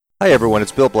Hi everyone,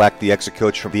 it's Bill Black, the Exit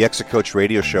Coach from the Exit Coach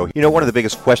Radio Show. You know, one of the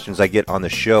biggest questions I get on the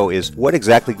show is what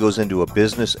exactly goes into a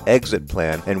business exit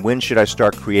plan and when should I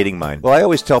start creating mine? Well, I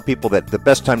always tell people that the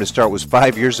best time to start was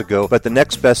 5 years ago, but the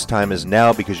next best time is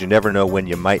now because you never know when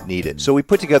you might need it. So we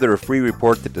put together a free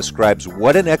report that describes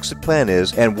what an exit plan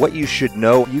is and what you should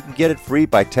know. You can get it free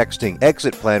by texting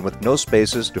exit plan with no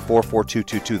spaces to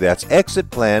 44222. That's exit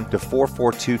plan to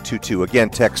 44222. Again,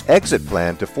 text exit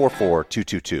plan to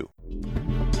 44222.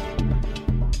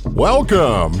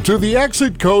 Welcome to the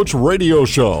Exit Coach Radio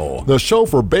Show, the show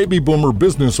for baby boomer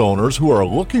business owners who are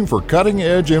looking for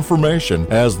cutting-edge information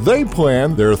as they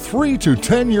plan their 3 to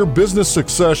 10-year business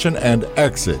succession and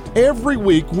exit. Every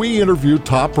week, we interview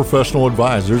top professional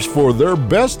advisors for their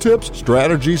best tips,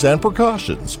 strategies, and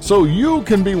precautions, so you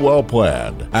can be well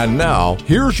planned. And now,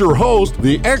 here's your host,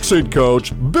 the Exit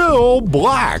Coach, Bill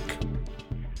Black.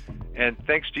 And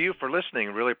thanks to you for listening.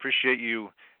 Really appreciate you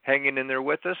hanging in there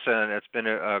with us, and it's been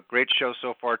a great show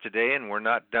so far today, and we're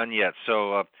not done yet.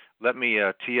 So let me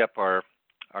tee up our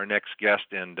next guest,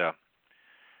 and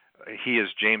he is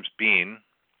James Bean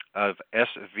of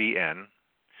SVN,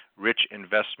 Rich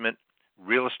Investment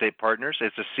Real Estate Partners.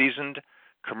 It's a seasoned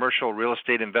commercial real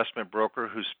estate investment broker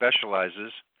who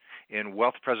specializes in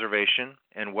wealth preservation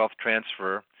and wealth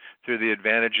transfer through the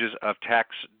advantages of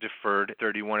tax-deferred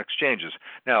 31 exchanges.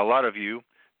 Now, a lot of you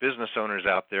business owners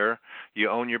out there, you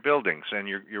own your buildings, and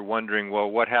you're wondering, well,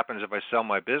 what happens if I sell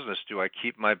my business? Do I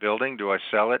keep my building? Do I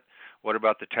sell it? What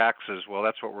about the taxes? Well,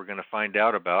 that's what we're going to find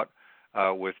out about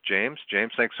with James.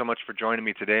 James, thanks so much for joining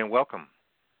me today, and welcome.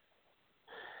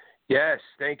 Yes,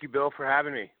 thank you, Bill, for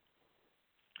having me.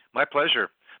 My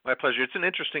pleasure. My pleasure. It's an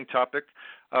interesting topic.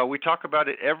 We talk about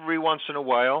it every once in a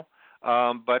while,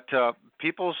 but a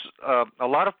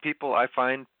lot of people, I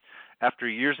find, after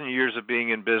years and years of being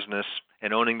in business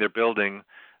and owning their building,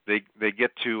 they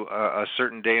get to a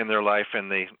certain day in their life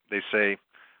and they say,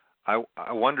 I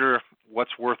wonder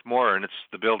what's worth more, and it's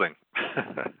the building.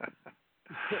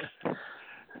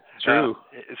 True.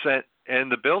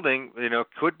 And the building,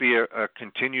 could be a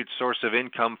continued source of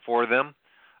income for them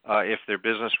if their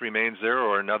business remains there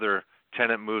or another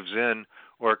tenant moves in,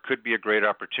 or it could be a great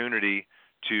opportunity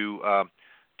to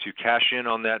cash in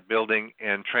on that building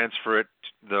and transfer it,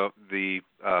 the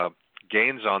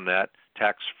gains on that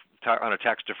on a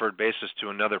tax-deferred basis to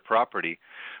another property.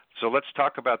 So let's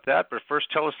talk about that. But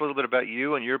first, tell us a little bit about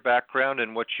you and your background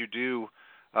and what you do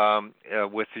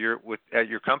at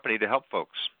your company to help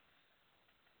folks.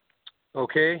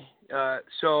 Okay.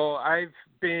 So I've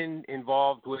been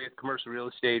involved with commercial real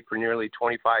estate for nearly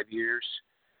 25 years.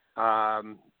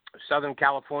 Southern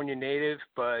California native,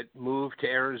 but moved to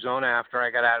Arizona after I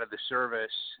got out of the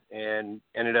service and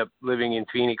ended up living in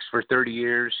Phoenix for 30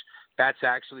 years. That's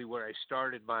actually where I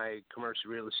started my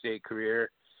commercial real estate career.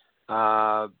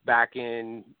 Back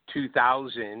in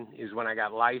 2000 is when I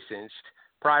got licensed.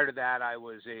 Prior to that, I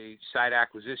was a site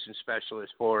acquisition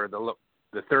specialist for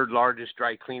the third largest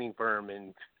dry cleaning firm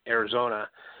in Arizona,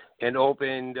 and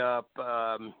opened up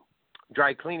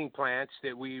dry cleaning plants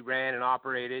that we ran and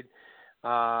operated.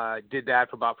 Did that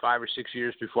for about 5 or 6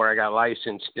 years before I got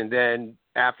licensed. And then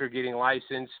after getting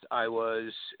licensed, I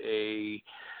was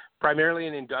primarily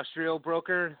an industrial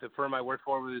broker. The firm I worked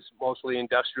for was mostly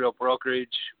industrial brokerage.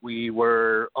 We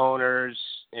were owners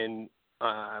and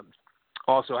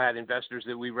also had investors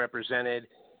that we represented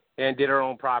and did our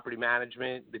own property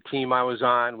management. The team I was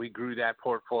on, we grew that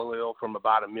portfolio from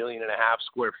about 1.5 million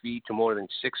square feet to more than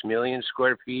 6 million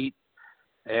square feet.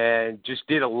 And just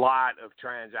did a lot of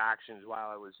transactions while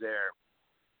I was there.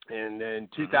 And then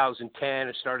 2010,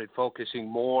 I started focusing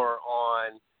more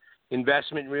on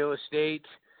investment real estate.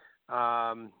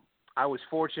 I was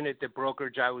fortunate that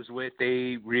brokerage I was with,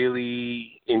 they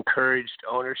really encouraged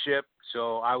ownership.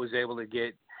 So I was able to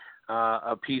get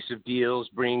a piece of deals,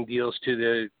 bring deals to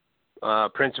the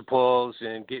principals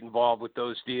and get involved with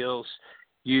those deals.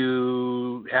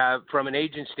 You have, from an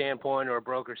agent standpoint or a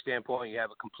broker standpoint, you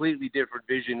have a completely different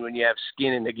vision when you have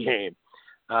skin in the game.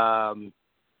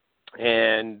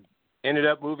 And ended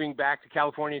up moving back to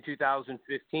California in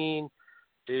 2015,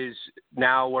 is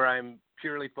now where I'm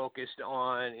purely focused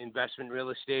on investment real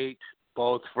estate,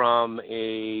 both from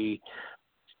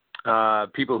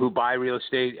people who buy real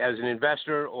estate as an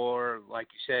investor, or, like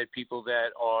you said, people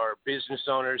that are business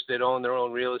owners that own their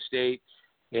own real estate,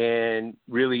 and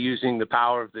really using the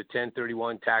power of the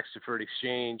 1031 tax-deferred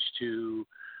exchange to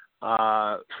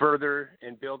further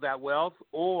and build that wealth.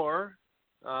 Or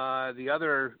the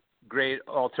other great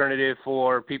alternative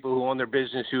for people who own their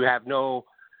business who have no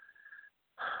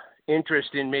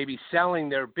interest in maybe selling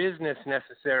their business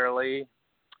necessarily,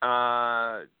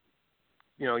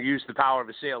 use the power of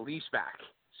a sale leaseback.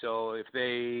 So if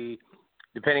they,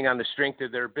 depending on the strength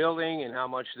of their building and how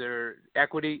much their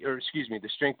equity, or excuse me, the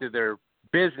strength of their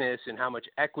business and how much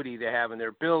equity they have in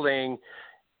their building,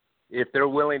 if they're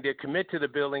willing to commit to the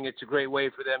building, it's a great way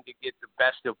for them to get the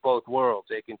best of both worlds.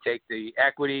 They can take the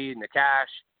equity and the cash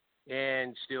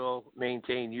and still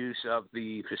maintain use of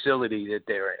the facility that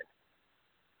they're in.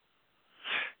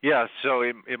 Yeah, so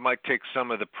it might take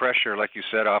some of the pressure, like you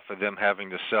said, off of them having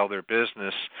to sell their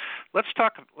business. Let's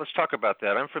talk about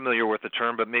that. I'm familiar with the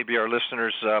term, but maybe our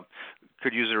listeners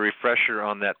could use a refresher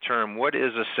on that term. What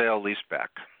is a sale leaseback?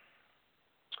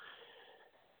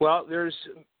 Well, there's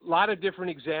a lot of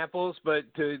different examples, but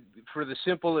for the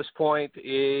simplest point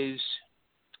is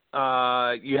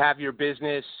you have your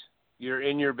business, you're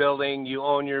in your building, you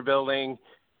own your building,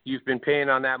 you've been paying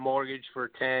on that mortgage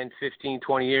for 10, 15,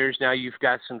 20 years. Now you've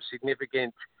got some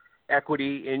significant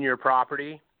equity in your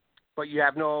property, but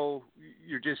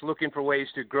you're just looking for ways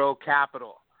to grow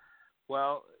capital.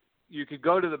 Well, you could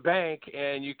go to the bank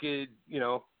and you could,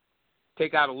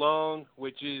 take out a loan,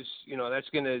 which is, that's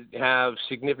going to have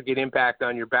significant impact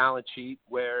on your balance sheet,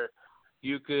 where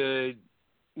you could,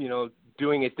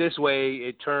 doing it this way,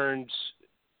 it turns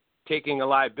taking a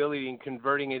liability and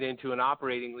converting it into an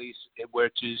operating lease,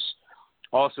 which is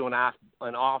also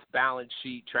an off-balance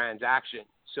sheet transaction.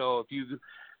 So if you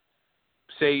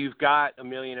say you've got $1.5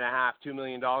 million, $2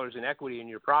 million in equity in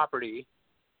your property,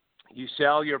 you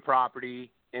sell your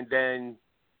property, and then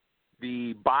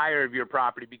the buyer of your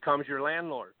property becomes your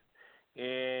landlord,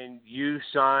 and you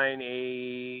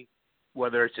sign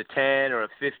whether it's a 10 or a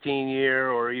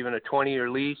 15-year or even a 20-year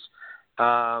lease.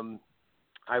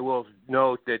 I will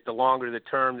note that the longer the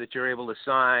term that you're able to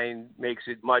sign makes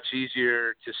it much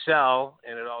easier to sell,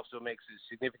 and it also makes a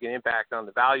significant impact on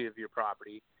the value of your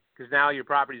property, because now your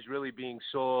property is really being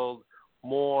sold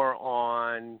more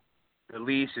on the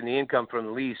lease and the income from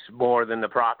the lease more than the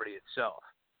property itself.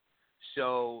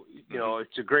 So,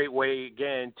 it's a great way,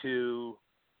 again, to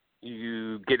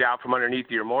you get out from underneath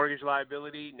your mortgage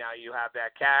liability. Now you have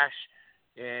that cash,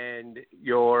 and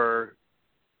you're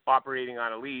operating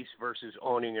on a lease versus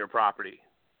owning your property.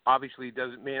 Obviously,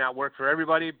 may not work for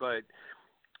everybody, but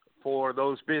for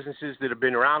those businesses that have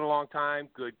been around a long time,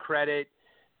 good credit,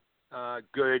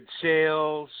 good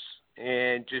sales,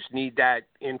 and just need that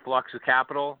influx of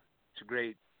capital, it's a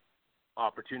great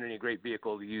opportunity, a great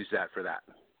vehicle to use that for that.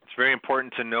 It's very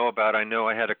important to know about. I know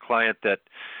I had a client that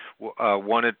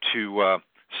wanted to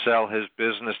sell his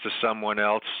business to someone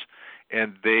else,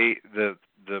 and the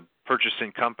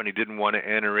purchasing company didn't want to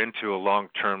enter into a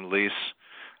long-term lease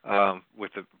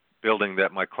with the building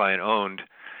that my client owned.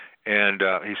 And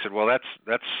he said, well,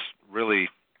 that's really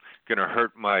going to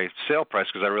hurt my sale price,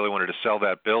 because I really wanted to sell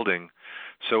that building.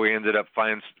 So we ended up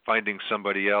finding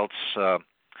somebody else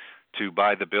to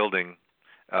buy the building,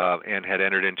 and had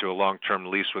entered into a long-term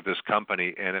lease with this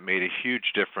company, and it made a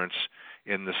huge difference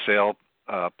in the sale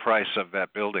price of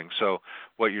that building. So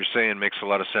what you're saying makes a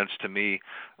lot of sense to me.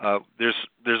 There's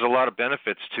a lot of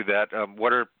benefits to that.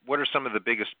 What are some of the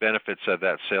biggest benefits of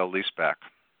that sale leaseback?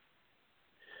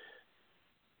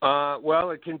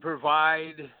 Well, it can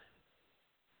provide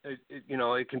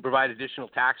additional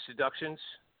tax deductions.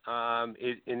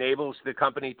 It enables the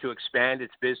company to expand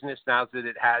its business now that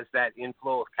it has that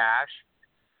inflow of cash.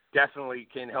 Definitely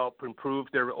can help improve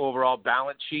their overall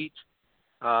balance sheet,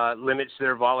 limits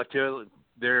their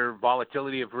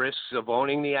volatility of risks of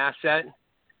owning the asset.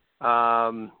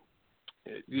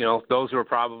 Those are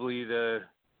probably the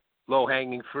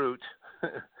low-hanging fruit.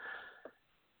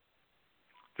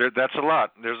 That's a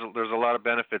lot. There's a lot of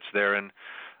benefits there, and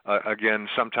again,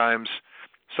 sometimes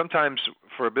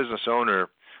for a business owner,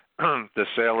 the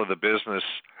sale of the business,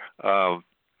 of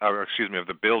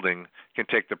the building, can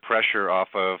take the pressure off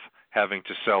of having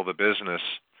to sell the business.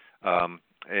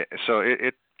 So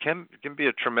it can be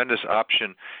a tremendous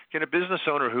option. Can a business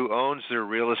owner who owns their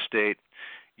real estate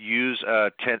use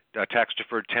a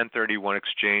tax-deferred 1031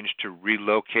 exchange to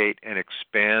relocate and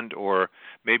expand, or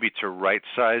maybe to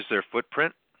right-size their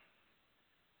footprint?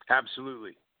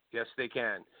 Absolutely. Yes, they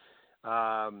can.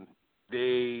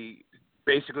 They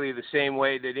basically, the same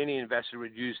way that any investor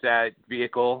would use that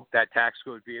vehicle, that tax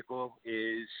code vehicle,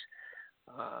 is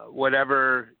when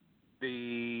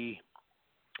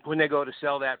they go to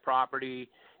sell that property,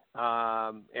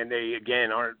 and they,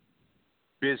 again, aren't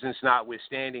business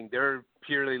notwithstanding, they're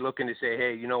purely looking to say,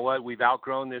 hey, you know what, we've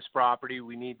outgrown this property,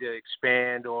 we need to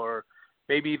expand, or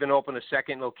maybe even open a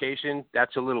second location.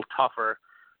 That's a little tougher,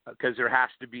 because a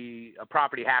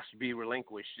property has to be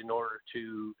relinquished in order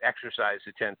to exercise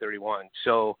the 1031.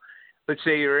 So let's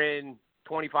say you're in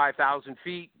 25,000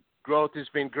 feet, growth has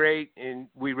been great, and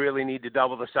we really need to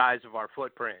double the size of our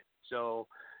footprint. So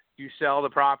you sell the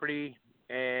property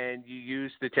and you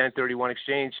use the 1031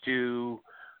 exchange to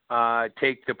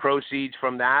take the proceeds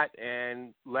from that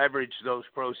and leverage those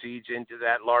proceeds into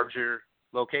that larger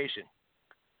location.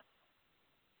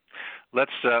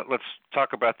 Let's talk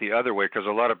about the other way, because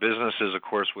a lot of businesses, of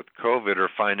course, with COVID are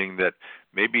finding that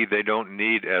maybe they don't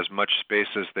need as much space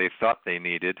as they thought they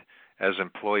needed, as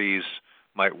employees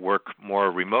might work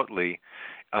more remotely.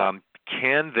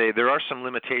 Can they? There are some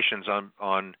limitations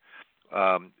on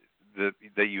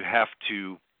that you have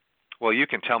to. Well, you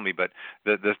can tell me, but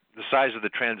the size of the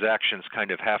transactions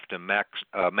kind of have to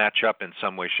match up in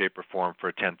some way, shape, or form for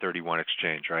a 1031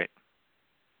 exchange, right?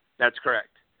 That's correct.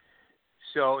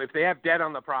 So if they have debt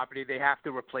on the property, they have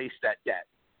to replace that debt.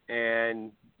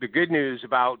 And the good news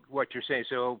about what you're saying,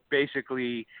 so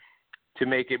basically, to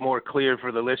make it more clear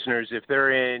for the listeners, if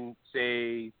they're in,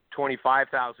 say,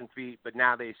 25,000 feet, but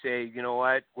now they say, you know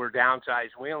what, we're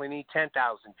downsized, we only need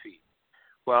 10,000 feet.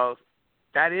 Well,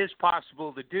 that is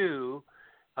possible to do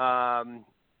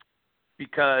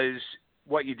because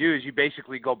what you do is you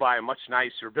basically go buy a much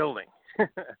nicer building.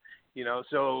 You know,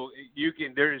 so you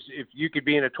can, if you could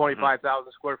be in a 25,000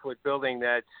 square foot building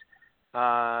that's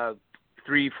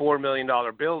 $3-4 million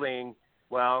building,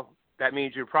 well, that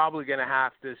means you're probably going to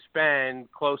have to spend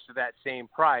close to that same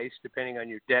price, depending on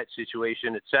your debt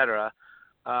situation, et cetera.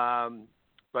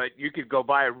 But you could go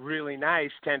buy a really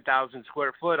nice 10,000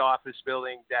 square foot office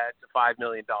building that's a $5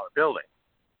 million building.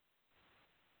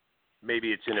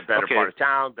 Maybe it's in a better part of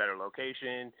town, better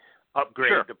location,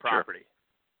 upgrade the property. Sure.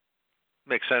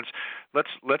 Makes sense.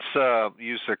 Let's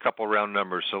use a couple round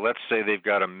numbers. So let's say they've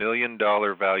got $1 million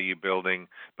value building,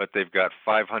 but they've got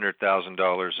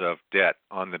 $500,000 of debt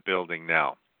on the building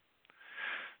now.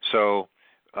 So,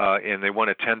 and they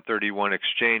want a 1031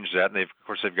 exchange that, and of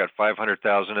course they've got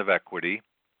 $500,000 of equity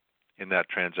in that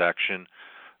transaction.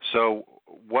 So,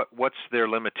 what's their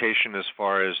limitation as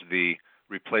far as the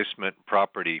replacement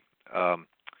property?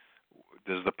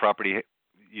 Does the property?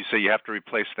 You say you have to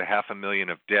replace the $500,000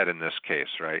 of debt in this case,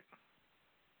 right?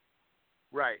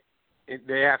 Right.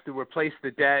 They have to replace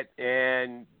the debt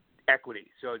and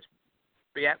equity. So it's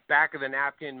back of the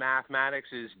napkin mathematics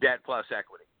is debt plus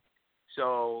equity.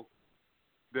 So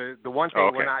the one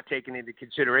thing we're not taking into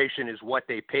consideration is what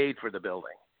they paid for the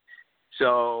building.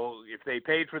 So if they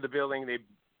paid for the building, they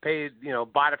paid,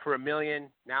 bought it for $1 million.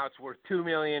 Now it's worth $2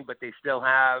 million, but they still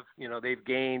have, they've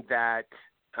gained that.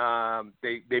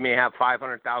 They may have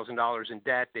 $500,000 in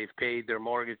debt. They've paid their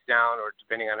mortgage down, or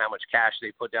depending on how much cash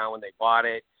they put down when they bought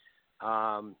it.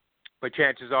 But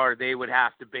chances are they would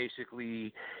have to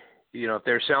basically, if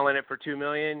they're selling it for $2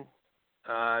 million,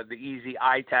 the easy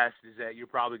eye test is that you're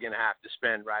probably going to have to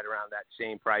spend right around that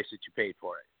same price that you paid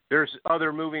for it. There's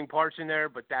other moving parts in there,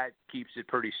 but that keeps it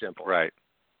pretty simple. Right.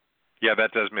 Yeah,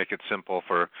 that does make it simple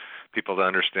for people to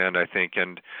understand, I think.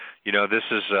 And, this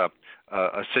is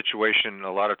a situation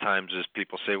a lot of times is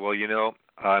people say, well,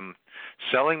 I'm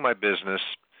selling my business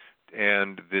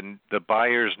and the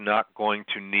buyer's not going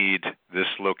to need this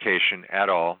location at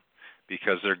all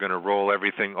because they're going to roll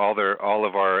everything, all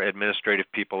of our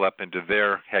administrative people up into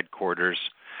their headquarters,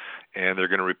 and they're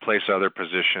going to replace other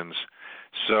positions.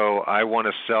 So I want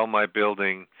to sell my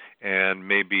building and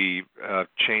maybe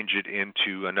change it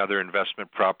into another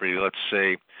investment property, let's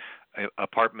say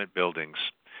apartment buildings.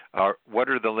 What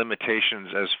are the limitations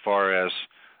as far as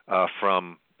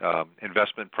from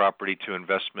investment property to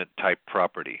investment type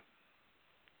property?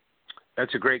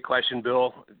 That's a great question,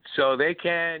 Bill. So they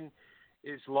can,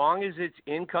 as long as it's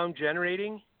income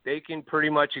generating, they can pretty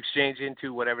much exchange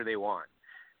into whatever they want.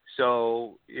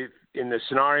 So if in the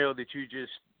scenario that you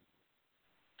just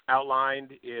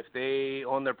outlined, if they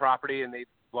own their property and they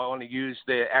want to use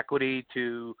the equity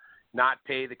to not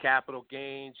pay the capital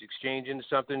gains, exchange into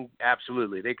something,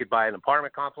 absolutely. They could buy an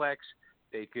apartment complex.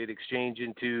 They could exchange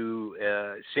into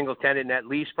a single-tenant net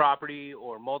lease property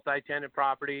or multi-tenant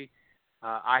property.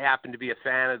 I happen to be a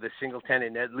fan of the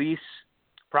single-tenant net lease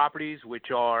properties,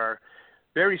 which are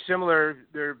very similar.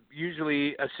 They're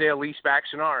usually a sale-leaseback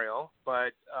scenario,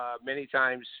 but many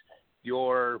times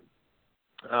your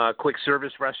quick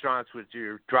service restaurants with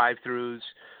your drive-thrus.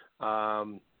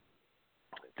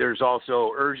 There's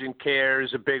also urgent care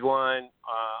is a big one,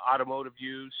 automotive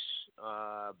use,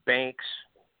 banks,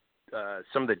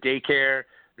 some of the daycare.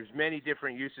 There's many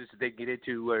different uses that they get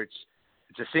into where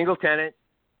it's a single tenant,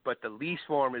 but the lease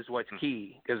form is what's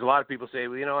key. Because a lot of people say,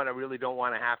 well, you know what, I really don't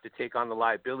want to have to take on the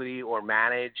liability or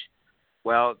manage.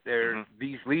 Well,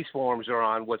 these lease forms are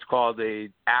on what's called a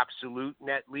absolute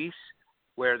net lease,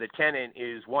 where the tenant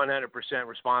is 100%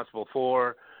 responsible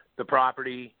for the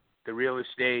property, the real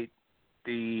estate,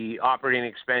 the operating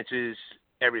expenses,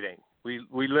 everything. We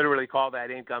literally call that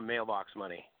income mailbox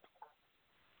money.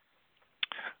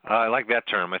 I like that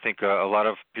term. I think a lot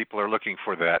of people are looking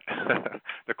for that.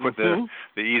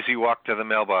 the easy walk to the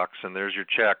mailbox, and there's your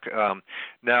check.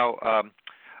 Now,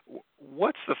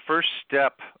 what's the first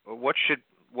step? What should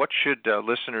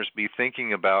listeners be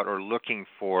thinking about or looking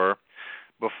for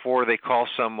before they call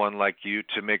someone like you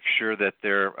to make sure that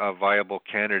they're a viable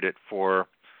candidate for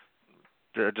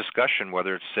the discussion,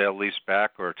 whether it's sale, lease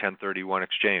back, or 1031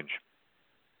 exchange?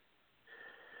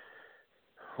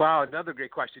 Wow, another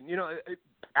great question.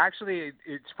 Actually,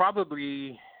 it's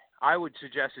probably, I would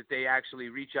suggest that they actually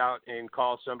reach out and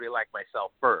call somebody like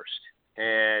myself first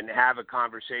and have a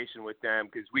conversation with them,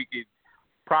 because we could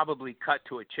probably cut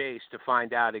to a chase to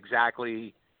find out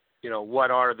exactly, what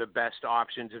are the best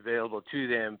options available to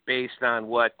them based on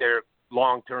what their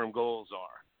long-term goals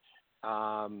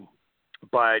are.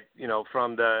 But,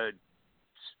 from the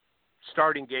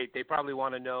starting gate, they probably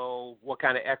want to know what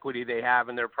kind of equity they have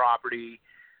in their property.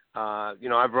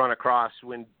 I've run across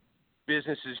when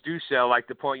businesses do sell, like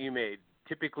the point you made.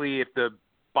 Typically, if the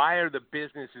buyer of the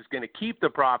business is going to keep the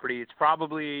property, it's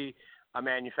probably a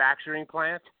manufacturing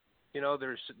plant.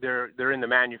 They're in the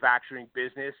manufacturing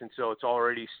business, and so it's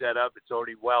already set up. It's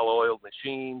already well-oiled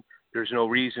machine. There's no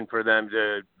reason for them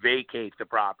to vacate the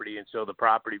property, and so the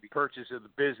property be purchased of the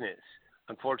business.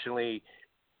 Unfortunately,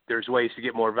 there's ways to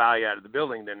get more value out of the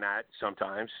building than that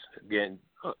sometimes. Again,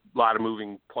 a lot of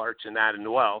moving parts in that as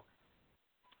well.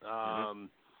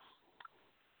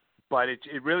 But it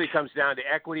really comes down to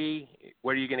equity.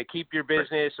 Where are you going to keep your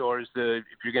business, or if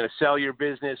you're going to sell your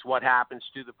business, what happens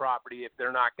to the property? If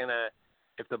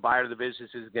the buyer of the business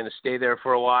is going to stay there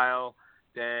for a while,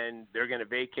 then they're going to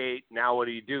vacate. Now what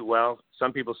do you do? Well,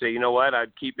 some people say, you know what,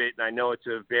 I'd keep it, and I know it's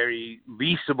a very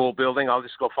leasable building. I'll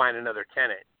just go find another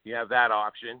tenant. You have that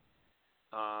option.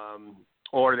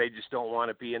 Or they just don't want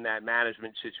to be in that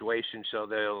management situation, so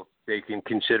they can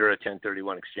consider a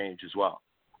 1031 exchange as well.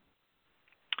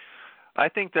 I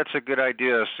think that's a good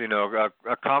idea. So,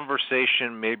 a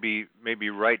conversation, maybe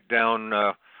write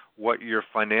down what your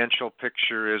financial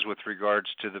picture is with regards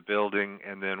to the building,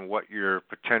 and then what your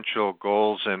potential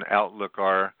goals and outlook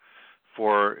are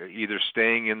for either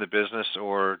staying in the business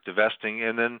or divesting.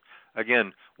 And then,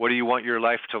 again, what do you want your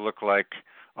life to look like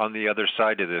on the other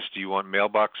side of this? Do you want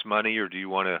mailbox money, or do you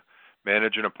want to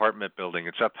manage an apartment building?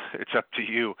 It's up to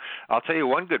you. I'll tell you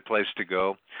one good place to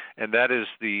go, and that is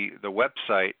the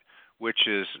website, which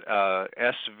is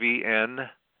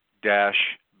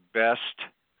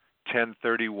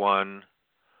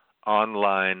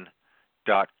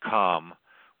svn-best1031online.com,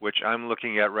 which I'm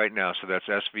looking at right now. So that's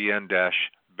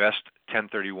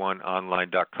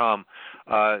svn-best1031online.com.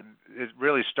 It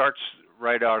really starts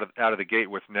right out of the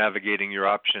gate with navigating your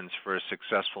options for a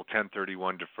successful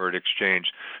 1031 deferred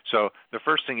exchange. So the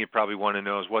first thing you probably want to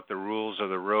know is what the rules of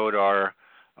the road are.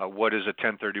 What is a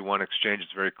 1031 exchange?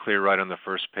 It's very clear right on the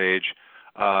first page,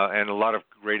 and a lot of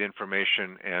great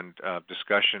information and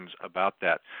discussions about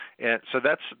that. And so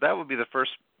that would be the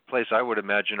first place I would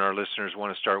imagine our listeners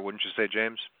want to start, wouldn't you say,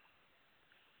 James?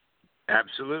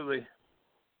 Absolutely.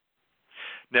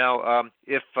 Now,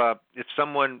 if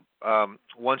someone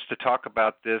wants to talk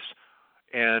about this,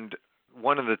 and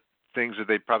one of the things that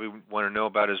they probably want to know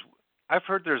about is, I've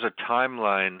heard there's a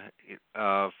timeline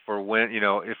for when,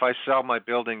 if I sell my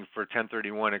building for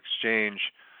 1031 exchange,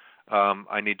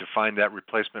 I need to find that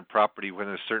replacement property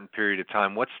within a certain period of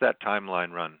time. What's that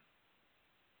timeline run?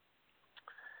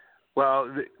 Well,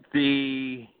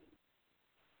 the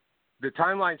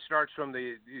timeline starts from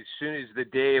as soon as the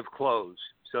day of close.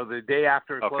 So the day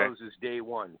after close is day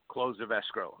one, close of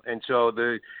escrow. And so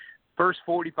the first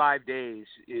 45 days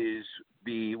is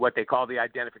what they call the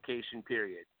identification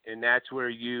period. And that's where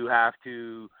you have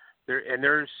to,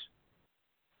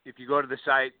 if you go to the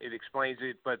site, it explains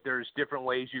it, but there's different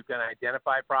ways you can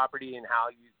identify property, and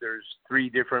there's 3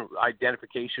 different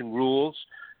identification rules.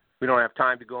 We don't have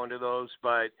time to go into those,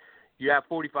 but you have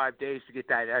 45 days to get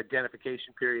that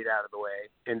identification period out of the way.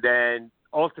 And then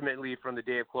ultimately, from the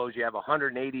day of close, you have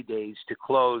 180 days to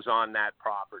close on that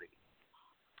property,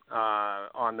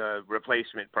 on the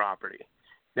replacement property.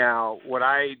 Now, what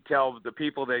I tell the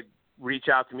people that reach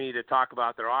out to me to talk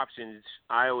about their options,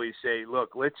 I always say,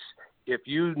 look, if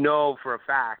you know for a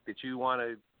fact that you want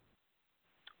to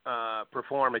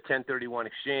perform a 1031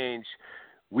 exchange,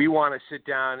 we want to sit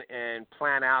down and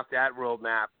plan out that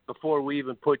roadmap before we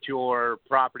even put your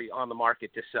property on the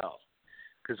market to sell.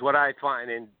 Because what I find,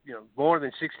 and more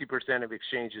than 60% of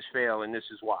exchanges fail, and this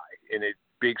is why. And a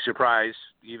big surprise,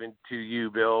 even to you,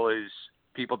 Bill, is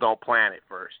people don't plan it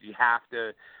first. You have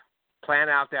to plan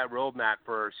out that roadmap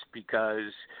first,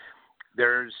 because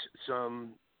there's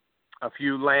some a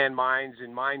few landmines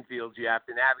and minefields you have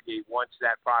to navigate once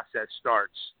that process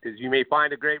starts. Because you may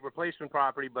find a great replacement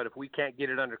property, but if we can't get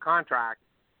it under contract,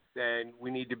 then we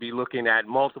need to be looking at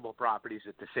multiple properties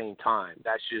at the same time.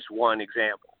 That's just one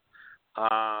example.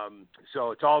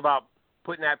 So it's all about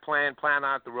putting that plan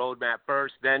out the roadmap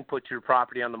first, then put your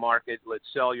property on the market. Let's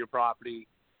sell your property.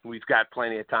 We've got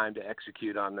plenty of time to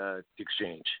execute on the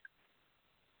exchange.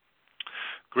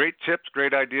 Great tips,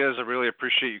 great ideas. I really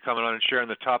appreciate you coming on and sharing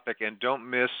the topic. And don't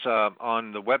miss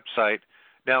on the website.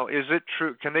 Now, is it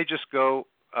true? Can they just go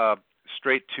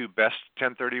straight to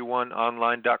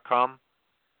best1031online.com?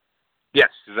 Yes.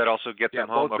 Does that also get them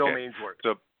home? Both domains work.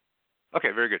 So,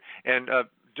 okay, very good. And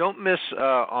don't miss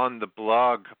on the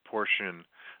blog portion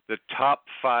the top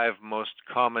 5 most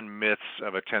common myths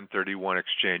of a 1031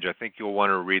 exchange. I think you'll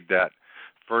want to read that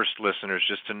first, listeners,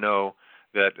 just to know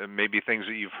that maybe things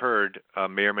that you've heard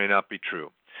may or may not be true.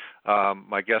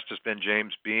 My guest has been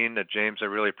James Bean. James, I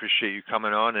really appreciate you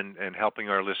coming on and helping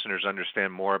our listeners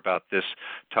understand more about this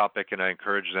topic, and I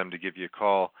encourage them to give you a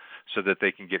call so that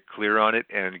they can get clear on it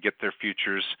and get their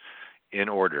futures in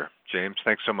order. James,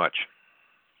 thanks so much.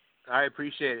 I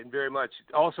appreciate it very much.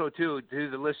 Also, too, to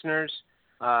the listeners,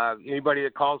 anybody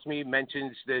that calls me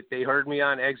mentions that they heard me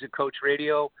on Exit Coach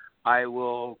Radio, I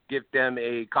will give them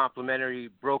a complimentary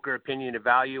broker opinion of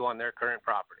value on their current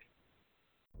property.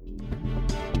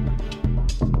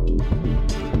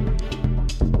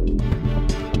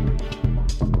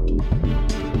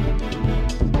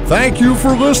 Thank you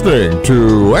for listening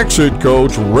to Exit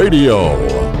Coach Radio.